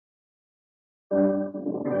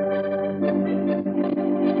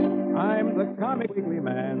I'm the Comic Weekly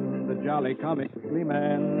Man, the jolly Comic Weekly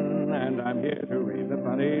Man, and I'm here to read the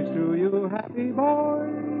funnies to you happy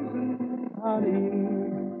boys and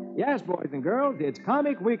honey. Yes, boys and girls, it's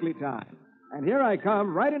Comic Weekly time. And here I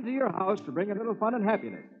come right into your house to bring a little fun and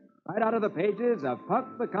happiness. Right out of the pages of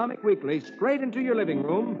Puck the Comic Weekly, straight into your living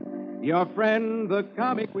room. Your friend, the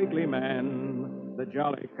Comic Weekly Man, the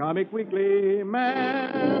jolly Comic Weekly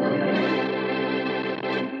Man.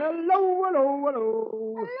 Hello, hello, hello.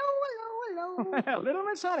 Hello, hello, hello. Well, little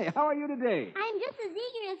Miss Honey, how are you today? I'm just as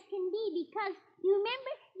eager as can be because you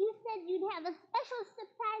remember you said you'd have a special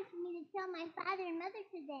surprise for me to tell my father and mother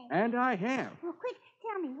today. And I have. Well, quick,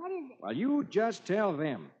 tell me, what is it? Well, you just tell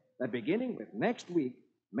them that beginning with next week,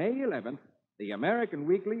 May 11th, the American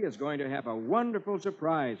Weekly is going to have a wonderful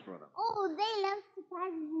surprise for them. Oh, they love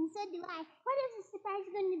surprises, and so do I. What is the surprise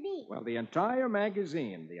going to be? Well, the entire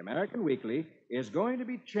magazine, the American Weekly, is going to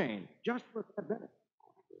be changed just for that benefit.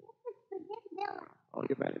 Oh,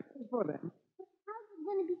 you bet it is for them. But how's it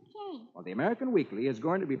going to be changed? Well, the American Weekly is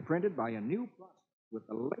going to be printed by a new process with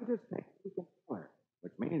the latest technique in color,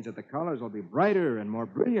 which means that the colors will be brighter and more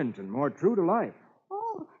brilliant and more true to life.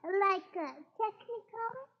 Oh, like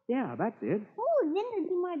Technicolor? Yeah, that's it. Oh, then it'll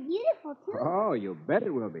be more beautiful, too. Oh, you bet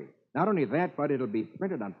it will be. Not only that, but it'll be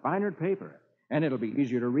printed on finer paper. And it'll be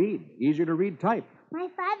easier to read type. My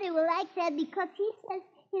father will like that because he says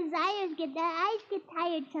his eyes get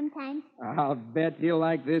tired sometimes. I'll bet he'll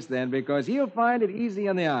like this then, because he'll find it easy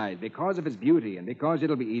on the eyes because of its beauty and because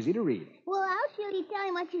it'll be easy to read. Well, I'll surely tell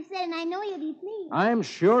him what you said, and I know he'll be pleased. I'm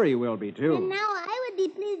sure he will be, too. And now I would be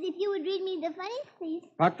pleased if you would read me the funnies, please.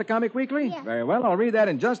 Puck the Comic Weekly? Yeah. Very well, I'll read that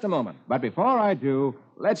in just a moment. But before I do,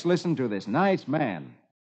 let's listen to this nice man.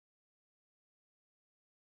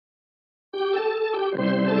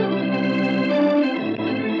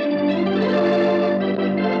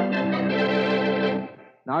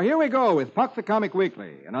 Now, here we go with Puck the Comic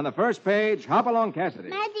Weekly. And on the first page, Hopalong Cassidy.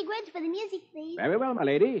 Magic words for the music, please. Very well, my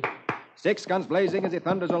lady. 6 guns blazing as he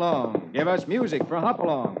thunders along. Give us music for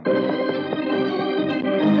Hopalong.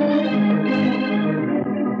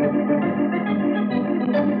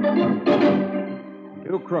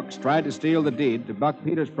 2 crooks tried to steal the deed to Buck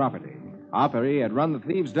Peters' property. Hoppy had run the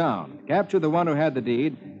thieves down, captured the one who had the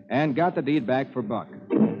deed, and got the deed back for Buck.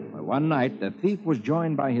 But one night, the thief was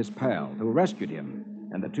joined by his pal, who rescued him,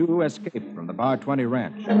 and the two escaped from the Bar 20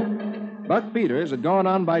 ranch. Buck Peters had gone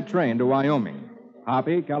on by train to Wyoming.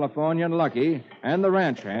 Hoppy, California, and Lucky, and the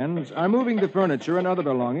ranch hands are moving the furniture and other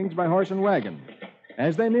belongings by horse and wagon.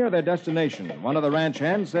 As they near their destination, one of the ranch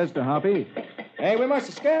hands says to Hoppy, "Hey, we must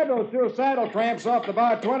have scared those 2 saddle tramps off the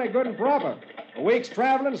Bar 20 good and proper. A week's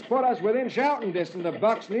traveling's put us within shouting distance of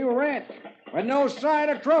Buck's new ranch, with no sign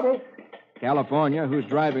of trouble." California, who's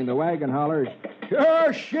driving the wagon, hollers,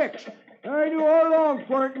 "Sure, shucks. I knew all along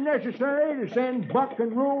 'twarn't necessary to send Buck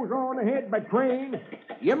and Rose on ahead by train.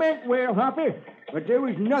 You meant well, Hoppy, but there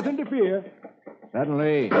was nothing to fear."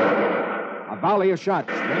 Suddenly, a volley of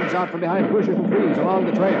shots rings out from behind bushes and trees along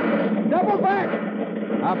the trail. "Double back!"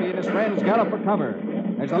 Hoppy and his friends gallop for cover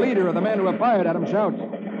as the leader of the men who have fired at him shouts,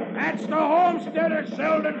 "That's the homesteader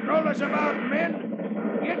Selden told us about,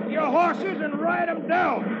 men. Get your horses and ride them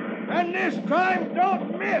down. And this time,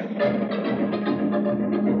 don't miss."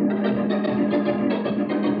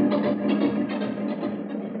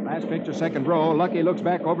 Last picture, second row, Lucky looks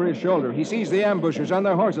back over his shoulder. He sees the ambushers on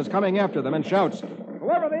their horses coming after them and shouts,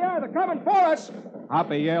 "Whoever they are, they're coming for us!"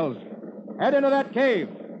 Hoppy yells, "Head into that cave.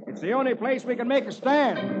 It's the only place we can make a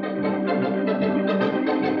stand."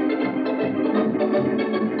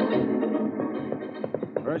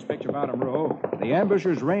 First picture, bottom row, the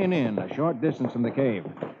ambushers rein in a short distance from the cave.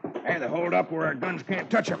 "Hey, they hold up where our guns can't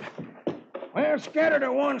touch them. Well, scatter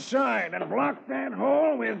to one side and block that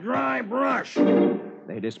hole with dry brush."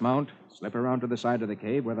 They dismount, slip around to the side of the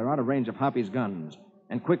cave where they're out of range of Hoppy's guns,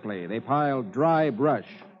 and quickly they pile dry brush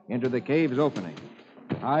into the cave's opening.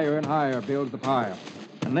 Higher and higher builds the pile,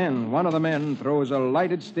 and then one of the men throws a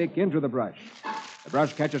lighted stick into the brush. The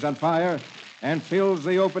brush catches on fire and fills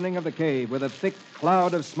the opening of the cave with a thick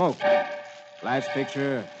cloud of smoke. Last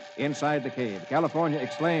picture, inside the cave, California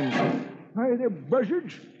exclaims, "Hey, they're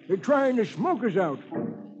buzzards. They're trying to smoke us out."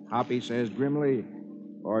 Hoppy says grimly,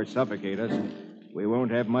 "Or suffocate us. We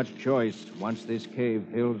won't have much choice once this cave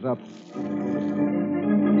fills up."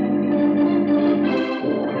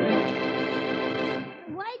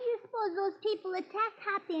 Why do you suppose those people attacked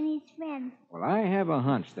Hoppy and his friends? Well, I have a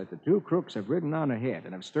hunch that the 2 crooks have ridden on ahead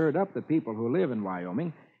and have stirred up the people who live in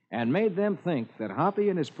Wyoming and made them think that Hoppy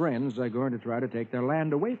and his friends are going to try to take their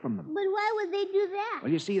land away from them. But why would they do that?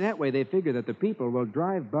 Well, you see, that way they figure that the people will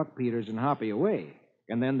drive Buck Peters and Hoppy away,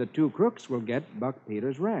 and then the 2 crooks will get Buck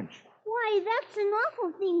Peters' ranch. Why Why, that's an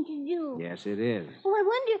awful thing to do. Yes, it is. Oh, I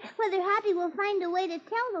wonder whether Happy will find a way to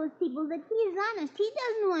tell those people that he's honest. He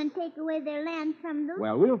doesn't want to take away their land from them.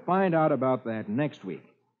 Well, we'll find out about that next week.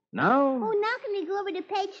 Now? Oh, now can we go over to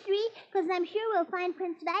page 3? Because I'm sure we'll find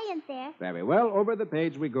Prince Valiant there. Very well, over the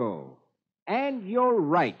page we go. And you're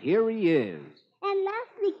right, here he is. And last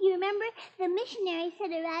week, you remember, the missionaries had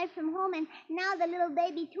arrived from home, and now the little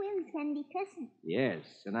baby twins can be christened. Yes,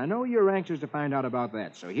 and I know you're anxious to find out about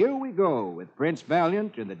that. So here we go with Prince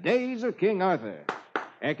Valiant in the days of King Arthur.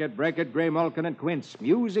 Eckert, Breckett, Gray Mulkin, and Quince.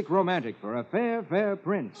 Music romantic for a fair, fair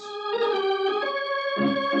prince.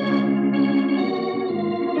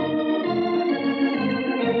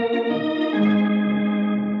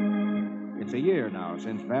 It's a year now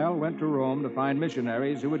since Val went to Rome to find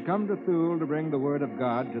missionaries who would come to Thule to bring the word of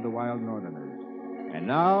God to the wild northerners. And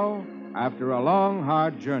now, after a long,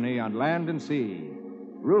 hard journey on land and sea,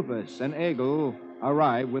 Rufus and Egil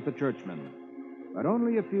arrive with the churchmen. But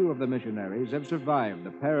only a few of the missionaries have survived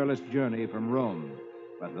the perilous journey from Rome.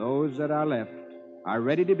 But those that are left are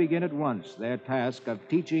ready to begin at once their task of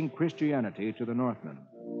teaching Christianity to the Northmen.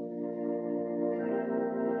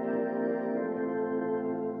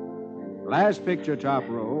 Last picture, top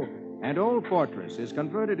row, an old fortress is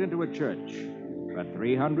converted into a church. But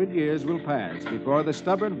 300 years will pass before the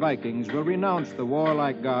stubborn Vikings will renounce the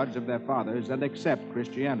warlike gods of their fathers and accept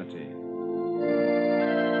Christianity.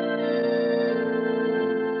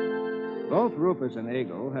 Both Rufus and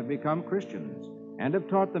Egil have become Christians and have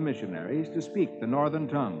taught the missionaries to speak the northern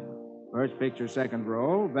tongue. First picture, second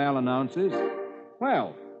row, Val announces,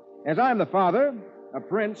 "Well, as I'm the father, a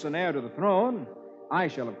prince and heir to the throne, I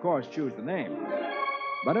shall, of course, choose the name."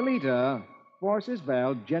 But Alita forces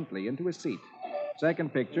Val gently into a seat.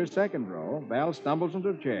 Second picture, second row, Val stumbles into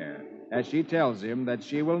a chair as she tells him that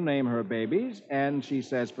she will name her babies, and she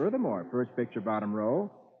says furthermore, first picture, bottom row,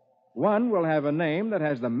 one will have a name that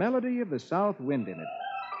has the melody of the south wind in it,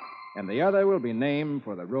 and the other will be named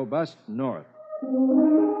for the robust north.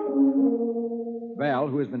 Val,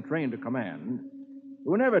 who has been trained to command,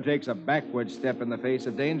 who never takes a backward step in the face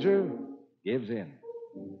of danger, gives in.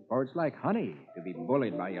 For it's like honey to be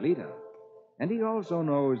bullied by Alita. And he also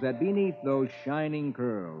knows that beneath those shining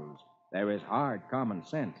curls, there is hard common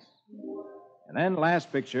sense. And then,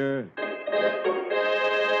 last picture,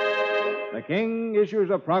 the king issues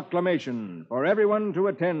a proclamation for everyone to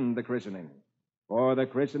attend the christening. For the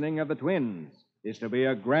christening of the twins is to be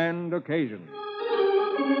a grand occasion.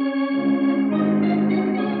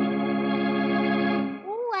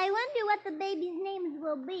 Oh, I wonder what the babies' names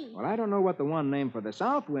will be. Well, I don't know what the one named for the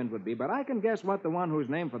south wind would be, but I can guess what the one who's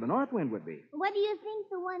named for the north wind would be. What do you think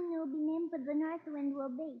the one who will be named for the north wind will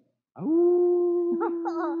be? Oh.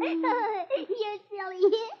 You're silly.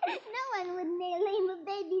 No one would name a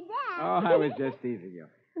baby that. Oh, I was just teasing you.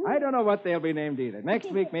 I don't know what they'll be named either.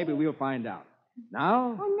 Next week, maybe we'll find out.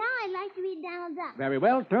 Now? Oh, now I'd like to read Donald Duck. Very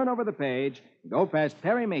well. Turn over the page. Go past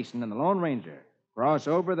Perry Mason and the Lone Ranger. Cross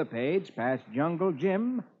over the page past Jungle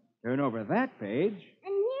Jim. Turn over that page.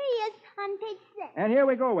 And here he is on page 6. And here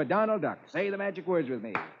we go with Donald Duck. Say the magic words with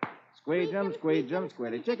me. Squeejum, squeejum,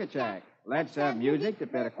 squiddy chicka chack. Let's have music to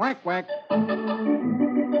fit a quack quack.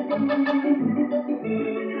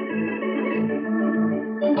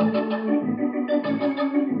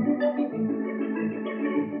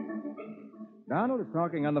 Donald is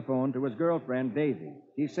talking on the phone to his girlfriend, Daisy.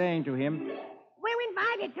 She's saying to him, "We're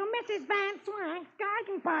invited to Mrs. Van Swank's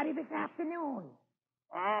garden party this afternoon."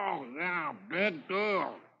 Oh, yeah, big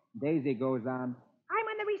deal. Daisy goes on, "I'm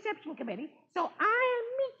on the reception committee, so I'll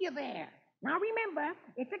meet you there. Now remember,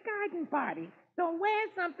 it's a garden party, so wear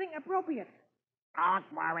something appropriate." Don't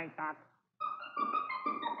worry, Doc.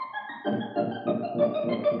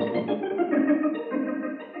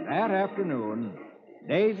 That afternoon,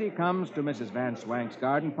 Daisy comes to Mrs. Van Swank's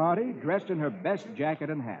garden party dressed in her best jacket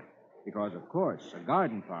and hat. Because, of course, a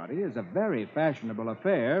garden party is a very fashionable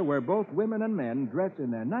affair where both women and men dress in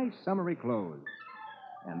their nice summery clothes.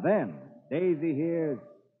 And then Daisy hears,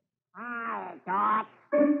 Hi, Doc.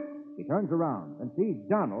 She turns around and sees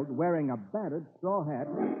Donald wearing a battered straw hat,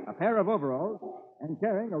 a pair of overalls, and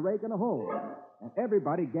carrying a rake and a hoe. And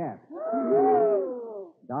everybody gasps.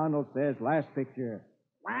 Donald says, last picture,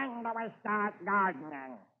 When do we start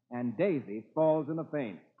gardening? and Daisy falls in a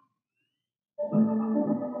faint.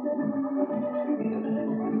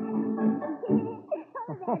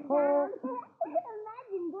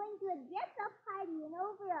 Imagine going to a dress-up party in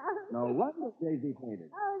overalls. No wonder Daisy fainted.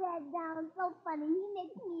 Oh, that Donald's so funny. He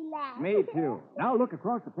makes me laugh. Me, too. Now look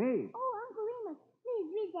across the page. Oh, Uncle Remus, please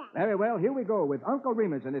read that. Very well, here we go with Uncle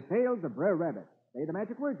Remus and his tales of Brer Rabbit. Say the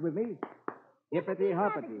magic words with me.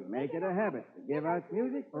 Hippity-hoppity, make it a habit to give us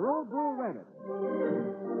music for old Bull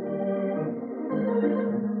Rabbit.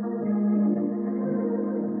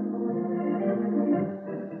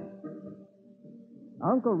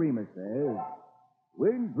 Uncle Remus says,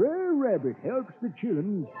 when Brer Rabbit helps the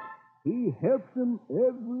chillun, he helps them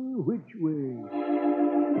every which way.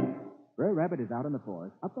 Brer Rabbit is out in the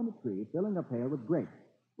forest, up in a tree, filling a pail with grapes,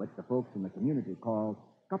 which the folks in the community call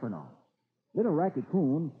Hopalong. Little Racky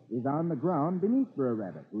Coon is on the ground beneath Brer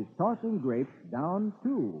Rabbit, who's tossing grapes down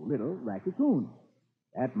to little Racky Coon.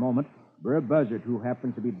 That moment, Brer Buzzard, who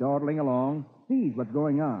happens to be dawdling along, sees what's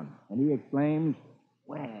going on, and he exclaims,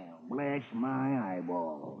 Well, bless my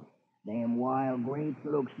eyeballs. Them wild grapes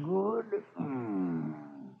looks good.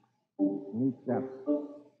 Sneaks up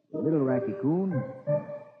to little Racky Coon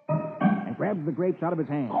and grabs the grapes out of his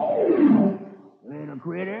hand. Little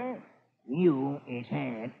critter, you is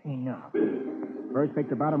had enough. First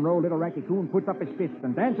picture bottom row, little Racky Coon puts up his fist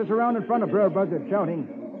and dances around in front of Brer Buzzard, shouting,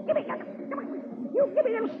 Give me, you give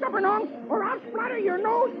me them stubborn or I'll splatter your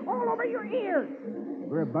nose all over your ears.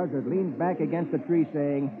 Brer Buzzard leans back against the tree,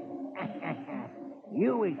 saying,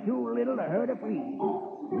 You is too little to hurt a flea.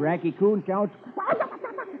 Racky Coon shouts,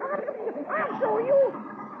 I'll show you.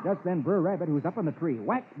 Just then, Brer Rabbit, who's up on the tree,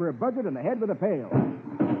 whacks Brer Buzzard in the head with a pail.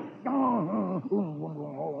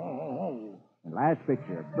 And last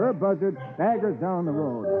picture, Brer Buzzard staggers down the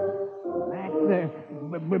road.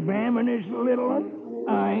 That's the bamminest little one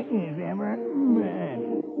I is ever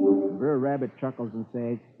met. Brer Rabbit chuckles and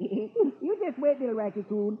says, You just wait, little Racky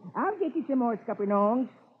Coon. I'll get you some more scuppernongs.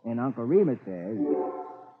 and Uncle Remus says,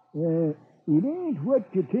 It ain't what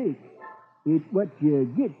you take. It's what you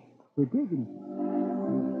get for taking.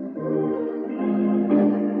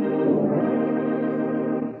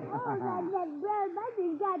 That Brer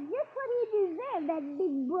Buzzard got just what he deserved, that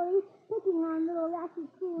big bully picking on little Racky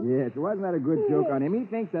Coon. Yes, wasn't that a good joke on him? He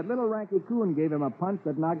thinks that little Racky Coon gave him a punch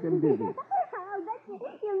that knocked him dizzy. I'll bet you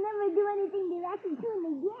he'll never do anything to Racky Coon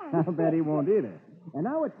again. I'll bet he won't either. And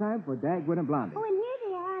now it's time for Dagwood and Blondie. Oh, and here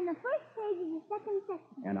they are on the first page of the second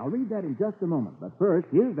section. And I'll read that in just a moment. But first,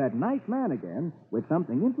 here's that nice man again with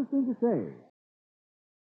something interesting to say.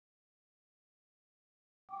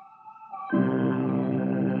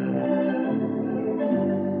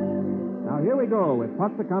 Now, here we go with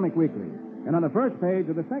Puck the Comic Weekly. And on the first page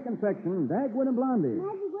of the second section, Dagwood and Blondie.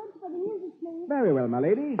 Magic words for the music, please. Very well, my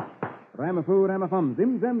lady. Ramafoo, ramafum,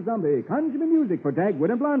 zim, zam, zombie. Conjure me music for Dagwood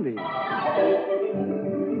and Blondie.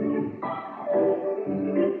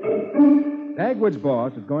 Dagwood's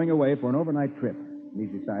boss is going away for an overnight trip. He's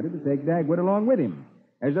decided to take Dagwood along with him.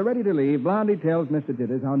 As they're ready to leave, Blondie tells Mr.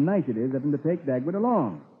 Dithers how nice it is of him to take Dagwood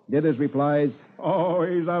along. Dithers replies, Oh,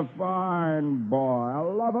 he's a fine boy. I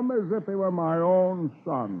love him as if he were my own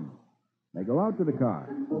son. They go out to the car.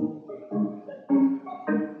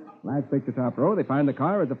 Last picture top row, they find the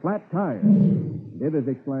car has a flat tire. Dithers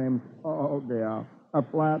exclaims, Oh, dear. A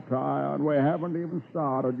flat tire, and we haven't even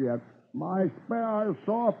started yet. My spare is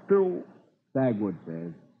soft, too. Dagwood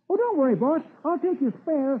says, Oh, don't worry, boss. I'll take your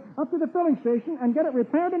spare up to the filling station and get it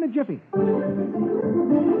repaired in a jiffy.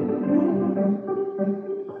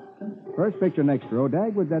 First picture next row,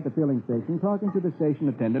 Dagwood's at the filling station talking to the station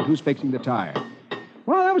attendant who's fixing the tire.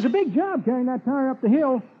 Well, that was a big job carrying that tire up the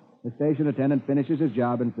hill. The station attendant finishes his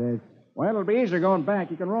job and says, Well, it'll be easier going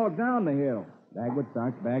back. You can roll it down the hill. Dagwood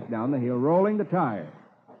starts back down the hill, rolling the tire.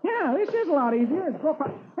 Yeah, this is a lot easier. It's go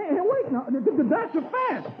Hey, wait, now. That's so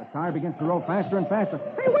fast. The tire begins to roll faster and faster.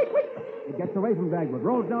 Hey, wait. It gets away from Dagwood,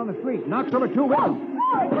 rolls down the street, knocks over two wheels.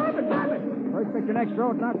 Oh, grab it. First picture next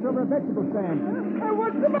row, it knocks over a vegetable stand. Hey,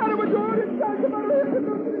 what's the matter with you?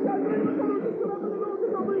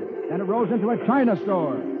 Then it rolls into a china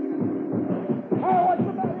store. Oh, what's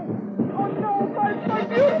the matter? Oh, no, my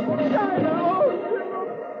beautiful China.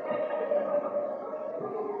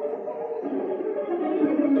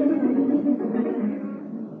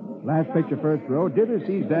 Last picture, first row, Dithers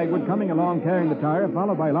sees Dagwood coming along carrying the tire,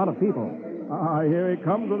 followed by a lot of people. Here he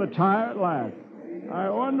comes with a tire at last. I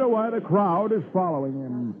wonder why the crowd is following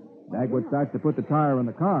him. Dagwood starts to put the tire in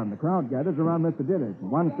the car, and the crowd gathers around Mr. Dithers.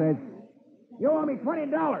 One says, You owe me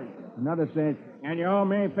 $20. Another says, And you owe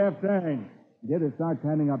me 15. Dithers starts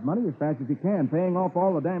handing out money as fast as he can, paying off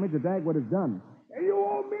all the damage that Dagwood has done. You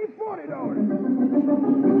owe me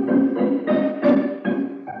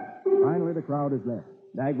 $40. Finally, the crowd is left.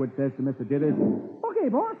 Dagwood says to Mr. Dithers, Okay,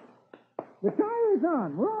 boss. The tire is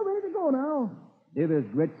on. We're all ready to go now. Dithers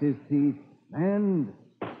grits his teeth and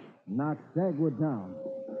knocks Dagwood down.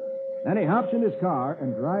 Then he hops in his car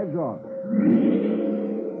and drives off.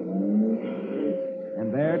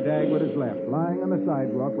 And there Dagwood is left, lying on the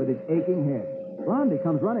sidewalk with his aching head. Blondie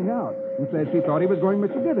comes running out and says she thought he was going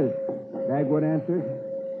Mr. Dithers. Dagwood answers,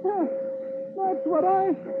 that's what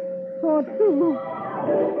I thought, too.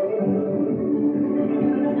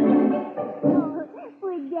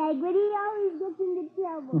 Poor Dagwood, he always gets into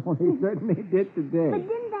trouble. Oh, he certainly did today. But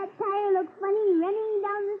didn't that tire look funny running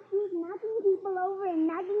down the street, knocking people over and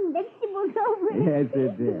knocking vegetables over? Yes,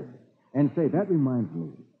 it did. And say, that reminds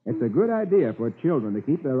me. It's a good idea for children to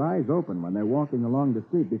keep their eyes open when they're walking along the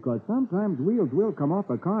street because sometimes wheels will come off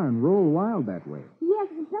a car and roll wild that way. Yes,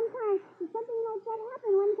 and sometimes something like that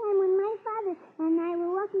happened one time when my father and I were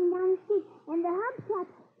walking down the street and the hubcap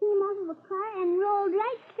came off of a car and rolled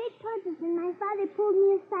right straight towards us and my father pulled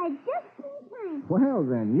me aside just in time. Well,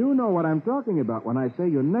 then, you know what I'm talking about when I say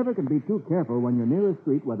you never can be too careful when you're near a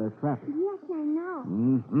street where there's traffic. Yes, I know.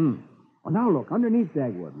 Mm-hmm. Well, now look, underneath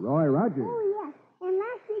Dagwood, Roy Rogers. Oh, yes. And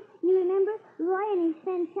last week, you remember, Roy and his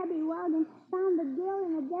friend Chubby Walden found the girl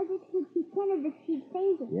in the desert who pretended that she'd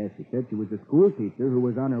fainted. Yes, he said she was a school teacher who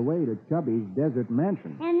was on her way to Chubby's desert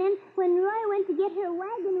mansion. And then when Roy went to get her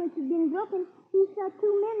wagon, which had been broken, he saw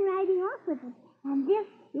two men riding off with it. And this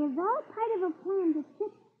is all part of a plan to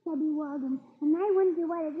trick Chubby Walden. And I wonder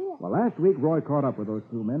what it is. Well, last week, Roy caught up with those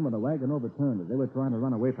two men when the wagon overturned as they were trying to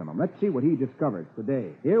run away from him. Let's see what he discovers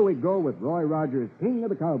today. Here we go with Roy Rogers, King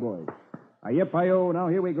of the Cowboys. Yip-I-O, now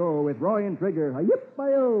here we go with Roy and Trigger.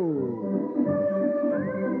 Yip-I-O.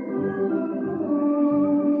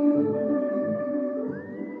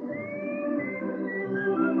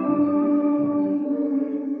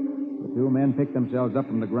 The two men picked themselves up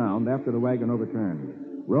from the ground after the wagon overturned.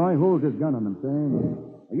 Roy holds his gun on them, saying,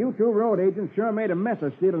 you two road agents sure made a mess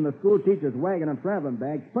of stealing the school teacher's wagon and traveling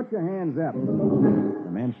bags. Put your hands up. The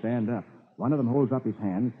men stand up. One of them holds up his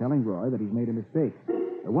hands, telling Roy that he's made a mistake.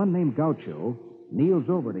 The one named Gaucho kneels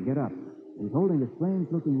over to get up. He's holding a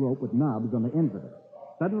strange-looking rope with knobs on the ends of it.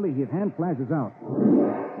 Suddenly, his hand flashes out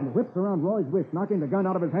and whips around Roy's wrist, knocking the gun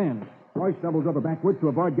out of his hand. Roy stumbles over backwards to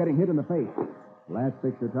avoid getting hit in the face. Last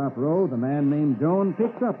picture, top row, the man named Joan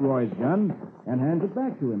picks up Roy's gun and hands it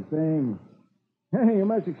back to him, saying, hey, you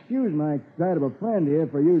must excuse my excitable friend here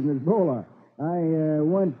for using his bowler. I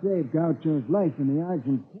once saved Gaucho's life in the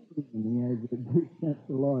Argentine. He has a deep sense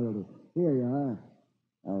of loyalty. Here you are.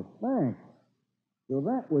 Oh, thanks. So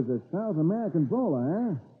that was a South American bowler,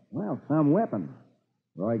 huh? Well, some weapon.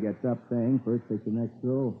 Roy gets up saying, first pick the next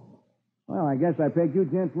throw. Well, I guess I pegged you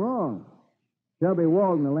gents wrong. Chubby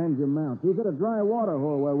Walden will lend your mount. He's at a dry water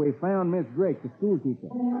hole where we found Miss Drake, the school teacher.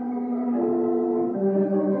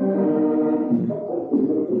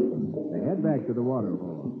 They head back to the water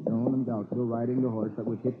hole. Doan and Gaucho riding the horse that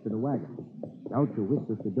was hitched to the wagon. Gaucho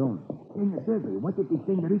whispers to Doan. Senor Sergey, what did the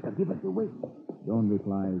senorita give us away? Doan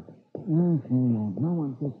replies, no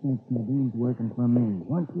one suspects Nadine's working for me.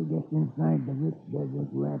 Once he gets inside the rich desert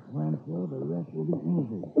rat rancho, the rest will be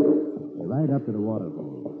easy. They ride up to the water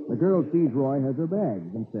hole. The girl sees Roy has her bags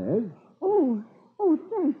and says, Oh,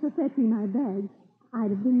 thanks for fetching my bag. I'd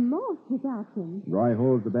have been lost without them. Roy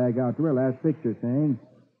holds the bag out to her, last picture, saying,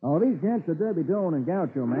 oh, these gents are Derby Doan and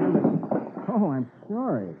Gaucho, man. But, oh, I'm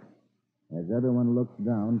sorry. As everyone looks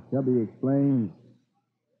down, Chubby explains,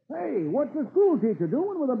 hey, what's the school teacher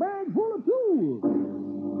doing with a bag full of tools?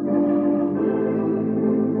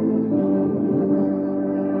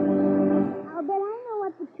 I'll bet I know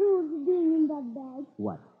what the tools are doing in that bag.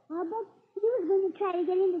 What? I'll bet he was going to try to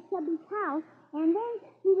get into Chubby's house, and then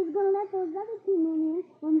he was going to let those other two men in,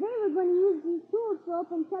 and they were going to use these tools to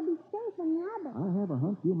open Chubby's safe and rob it. I have a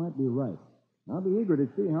hunch you might be right. I'll be eager to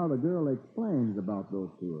see how the girl explains about those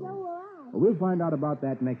tools. So will I. Well, we'll find out about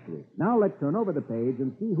that next week. Now let's turn over the page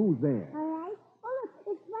and see who's there. All right. Oh, look,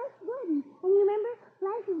 it's Flash Gordon. And you remember,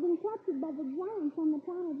 Flash has been captured by the giants on the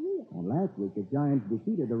planet Rhea. And last week, the Giants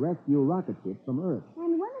defeated the rescue rocket ship from Earth.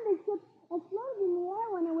 And one of the ships exploded in the air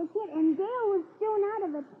when it was hit, and Dale was thrown out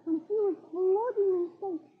of it, and she was floating in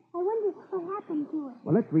space. I wonder what happened to her.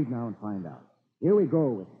 Well, let's read now and find out. Here we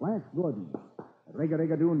go with Flash Gordon.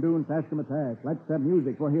 Rig-a-rig-a-doon-doon, Tascum-a-tash. Let's have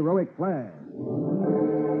music for heroic Flash.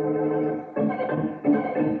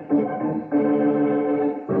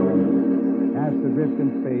 Cast adrift in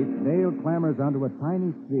space, Dale clambers onto a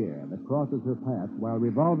tiny sphere that crosses her path while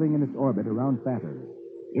revolving in its orbit around Saturn.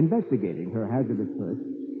 Investigating her hazardous perch,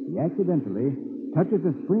 he accidentally touches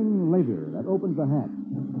a spring lever that opens a hatch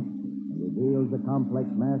and reveals a complex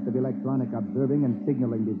mass of electronic observing and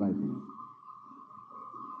signaling devices.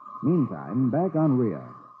 Meantime, back on Rhea,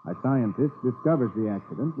 a scientist discovers the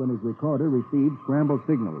accident when his recorder receives scrambled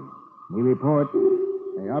signals. He reports,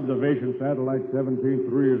 the observation satellite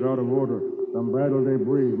 17-3 is out of order. Some battle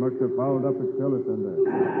debris must have fouled up its telesunder.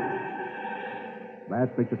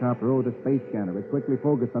 Last picture top row, the space scanner is quickly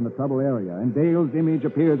focused on the trouble area, and Dale's image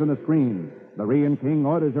appears on the screen. The Rian King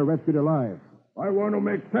orders her rescued alive. I want to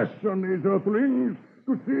make tests on these Earthlings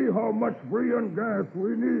to see how much Brion gas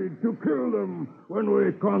we need to kill them when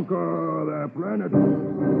we conquer their planet.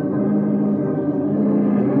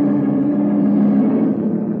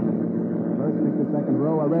 First picture second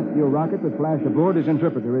row, a rescue rocket with Flash aboard as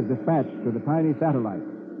interpreter is dispatched to the tiny satellite.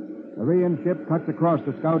 The Rian ship cuts across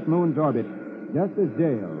the Scout Moon's orbit. Just as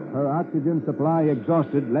Dale, her oxygen supply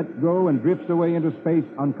exhausted, lets go and drifts away into space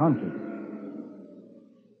unconscious.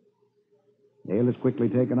 Dale is quickly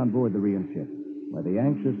taken on board the Rian ship, where the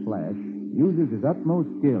anxious Flash uses his utmost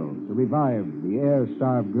skill to revive the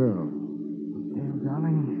air-starved girl. Dale,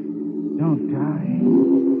 darling, don't die.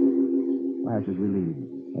 Flash is relieved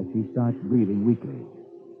as he starts breathing weakly.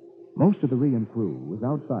 Most of the Rian crew was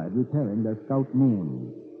outside repairing their Scout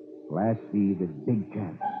Moon. Flash sees his big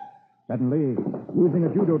chance. Suddenly, using a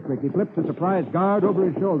judo trick, he flips a surprise guard over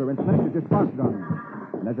his shoulder and snatches his spark gun.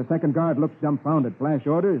 And as the second guard looks dumbfounded, Flash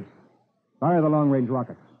orders, fire the long-range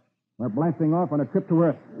rockets. We're blasting off on a trip to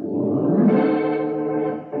Earth.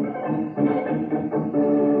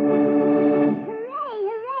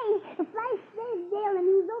 Hooray! Flash saved Dale, and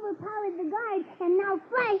he's overpowered the guard, and now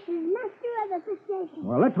Flash is master of the situation.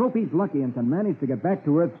 Well, let's hope he's lucky and can manage to get back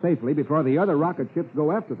to Earth safely before the other rocket ships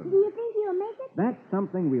go after them. Do you think he'll make it? That's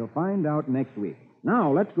something we'll find out next week.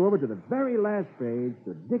 Now, let's go over to the very last page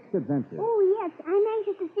to Dick's adventure. Oh, yes. I'm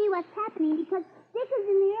anxious to see what's happening because Dick is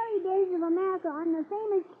in the early days of America on the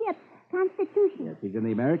famous ship, Constitution. Yes, he's in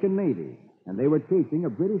the American Navy, and they were chasing a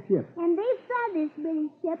British ship. And they saw this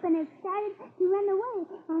British ship, and it started to run away.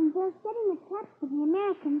 And they're setting a trap for the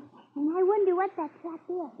Americans. And I wonder what that trap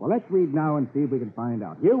is. Well, let's read now and see if we can find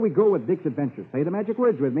out. Here we go with Dick's adventure. Say the magic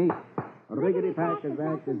words with me. Riggedy pack as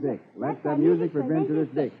back as Dick. Let's have music for adventurous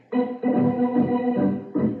Dick.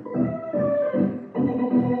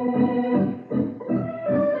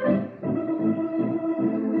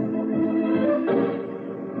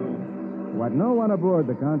 What no one aboard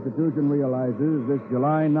the Constitution realizes this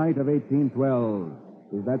July night of 1812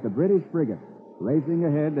 is that the British frigate, racing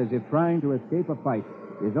ahead as if trying to escape a fight,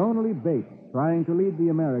 is only bait trying to lead the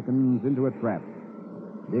Americans into a trap.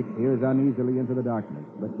 Dick peers uneasily into the darkness,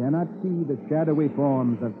 but cannot see the shadowy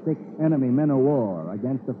forms of 6 enemy men of war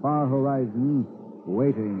against the far horizon,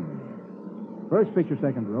 waiting. First picture,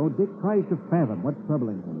 second row, Dick tries to fathom what's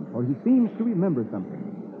troubling him, for he seems to remember something.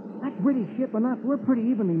 That British ship and us, we're pretty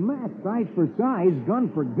evenly matched, size for size, gun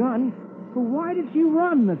for gun. But why did she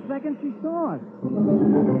run the second she saw us?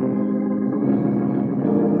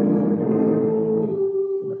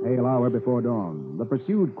 In the pale hour before dawn, the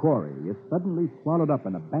pursued quarry is suddenly swallowed up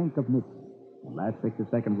in a bank of mist. The last picture,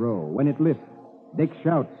 second row, when it lifts, Dick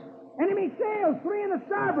shouts, "Enemy sails, 3 in the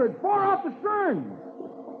starboard, 4 off the stern."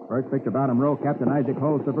 First picture, bottom row, Captain Isaac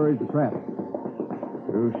Hull subverts the trap.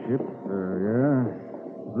 2 ships, yeah.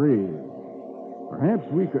 3. Perhaps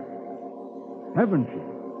we could... 7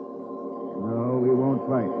 ships. No, we won't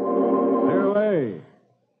fight. Clear away.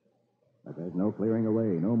 But there's no clearing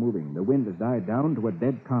away, no moving. The wind has died down to a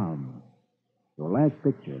dead calm. The last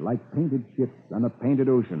picture, like painted ships on a painted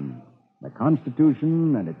ocean. The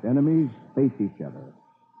Constitution and its enemies face each other.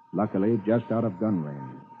 Luckily, just out of gun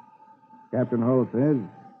range. Captain Hull says,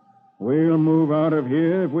 "We'll move out of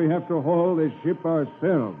here if we have to haul this ship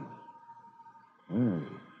ourselves." Well,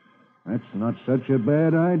 that's not such a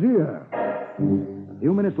bad idea. A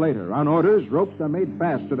few minutes later, on orders, ropes are made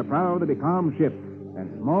fast to the prow of the becalmed ship,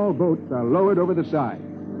 and small boats are lowered over the side.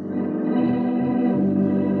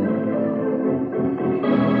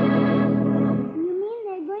 You mean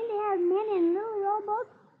they're going to have men in little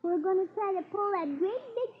rowboats who are going to try to pull that great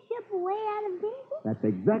big ship away out of danger? That's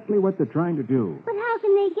exactly what they're trying to do. But how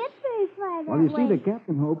can they get very far that Well, you way? see, the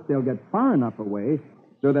captain hopes they'll get far enough away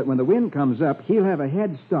so that when the wind comes up, he'll have a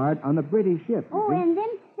head start on the British ship. you Oh, see? and then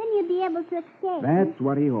you'd be able to escape. That's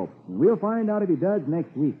what he hopes. And we'll find out if he does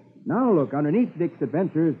next week. Now look, underneath Dick's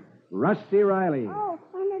adventures, Rusty Riley. Oh,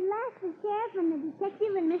 and at last the sheriff and the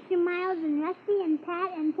detective and Mr. Miles and Rusty and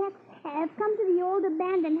Pat and Tex have come to the old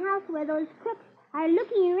abandoned house where those crooks are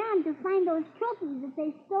looking around to find those trophies that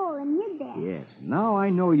they stole and hid there. Yes, now I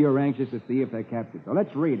know you're anxious to see if they're captured. So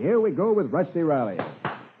let's read. Here we go with Rusty Riley.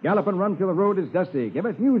 Gallop and run till the road is dusty. Give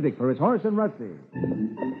us music for his horse and Rusty.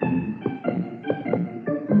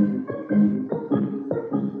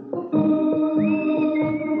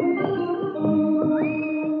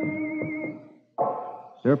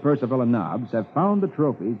 Sir Percival and Nobbs have found the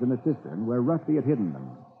trophies in the cistern where Rusty had hidden them.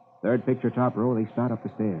 Third picture, top row, they start up the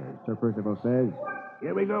stairs. Sir Percival says,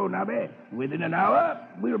 "Here we go, Nobby. Within an hour,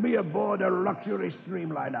 we'll be aboard a luxury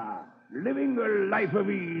streamliner. living a life of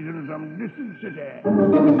ease in some distant city.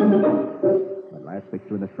 The last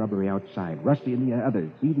picture in the shrubbery outside. Rusty and the others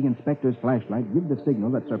see the inspector's flashlight give the signal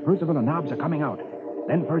that Sir Percival and Nobbs are coming out.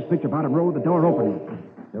 Then first picture bottom row, the door opening.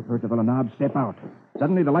 Sir Percival and Nobbs step out.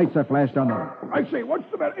 Suddenly the lights are flashed on them. I say, what's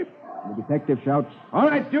the matter? The detective shouts, "All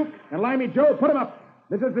right, Duke and Limey Joe, put him up.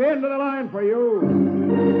 This is the end of the line for you."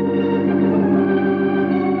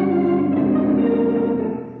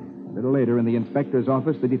 A little later in the inspector's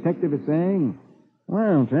office, the detective is saying,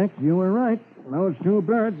 "Well, Tex, you were right. Those two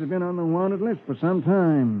birds have been on the wanted list for some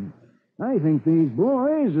time. I think these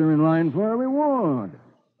boys are in line for a reward."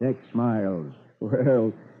 Tex smiles.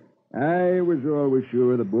 "Well, I was always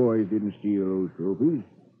sure the boys didn't steal those trophies."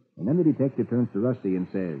 And then the detective turns to Rusty and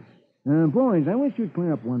says, "Boys, I wish you'd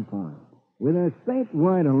clear up one point. With a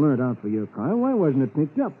statewide alert out for your car, why wasn't it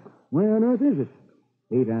picked up? Where on earth is it?"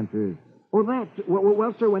 Pete answers, Oh,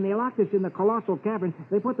 well, sir, when they locked us in the colossal cavern,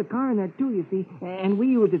 they put the car in there, too, you see, and we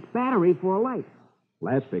used its battery for a light.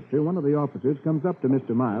 Last picture, one of the officers comes up to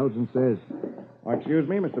Mr. Miles and says, "Excuse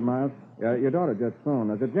me, Mr. Miles. Your daughter just phoned.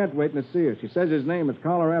 There's a gent waiting to see her. She says his name is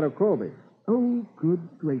Colorado Colby." "Oh, good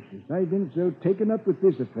gracious. I've been so taken up with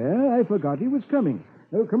this affair, I forgot he was coming.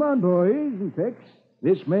 Oh, come on, boys and Tex.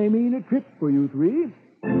 This may mean a trip for you three."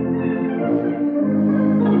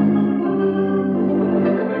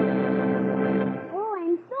 Oh,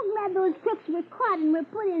 I'm so glad those crooks were caught and were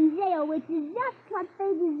put in jail, which is just what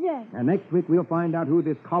they deserve. And next week we'll find out who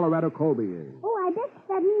this Colorado Colby is. Oh, I bet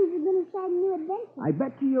that means you're going to start a new adventure. I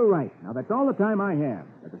bet you're right. Now, that's all the time I have.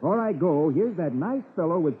 But before I go, here's that nice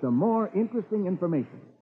fellow with some more interesting information.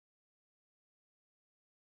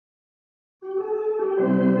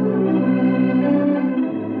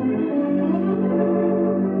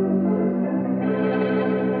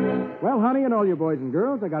 Well, honey, and all you boys and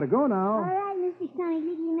girls, I gotta go All now. right, Mr. Comic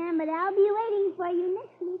Weekly Man, but I'll be waiting for you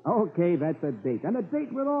next week. Okay, that's a date. And a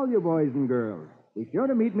date with all you boys and girls. Be sure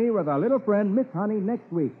to meet me with our little friend, Miss Honey,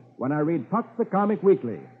 next week when I read Puck the Comic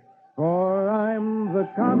Weekly. For I'm the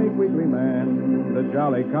Comic Weekly Man, the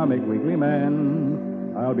jolly Comic Weekly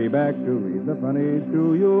Man. I'll be back to read the funnies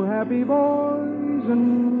to you, happy boys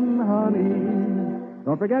and honey.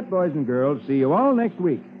 Don't forget, boys and girls, see you all next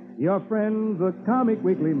week. Your friend, the Comic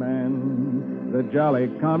Weekly Man, the jolly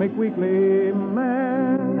Comic Weekly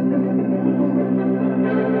Man.